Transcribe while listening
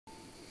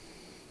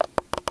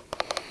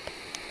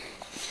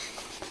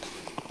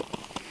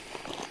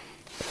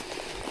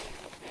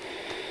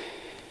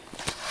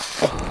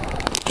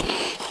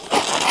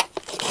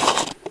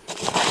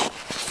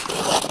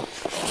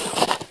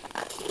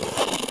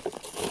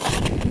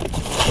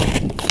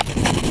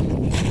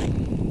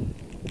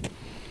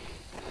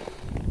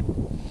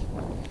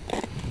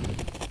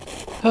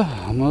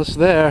Almost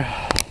there.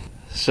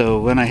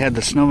 So when I had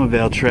the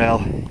snowmobile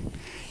trail,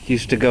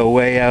 used to go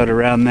way out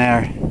around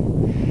there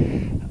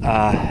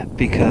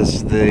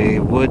because the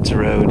woods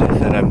road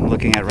that I'm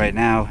looking at right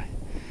now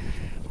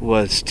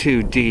was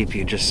too deep.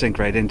 You just sink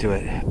right into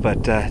it.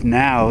 But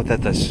now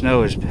that the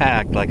snow is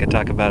packed, like I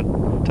talked about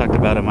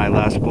in my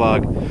last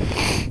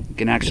vlog, you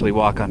can actually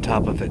walk on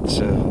top of it.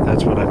 So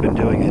that's what I've been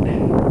doing it.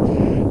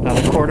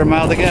 Another quarter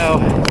mile to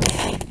go.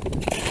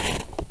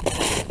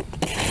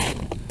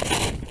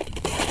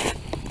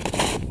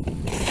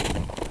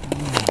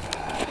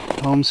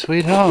 Home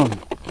sweet home.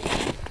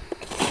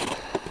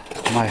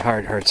 My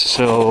heart hurts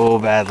so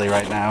badly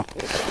right now.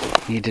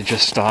 Need to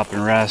just stop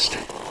and rest.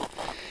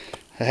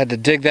 I had to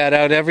dig that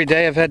out every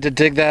day. I've had to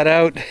dig that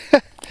out.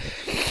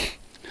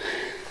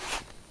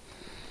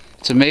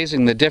 It's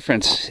amazing the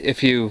difference.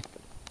 If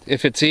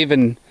it's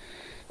even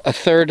a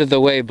third of the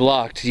way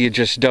blocked, you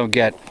just don't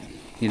get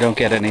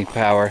any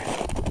power.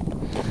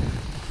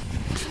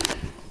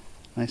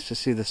 Nice to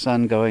see the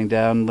sun going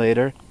down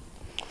later.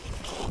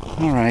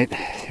 All right,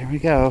 here we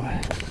go.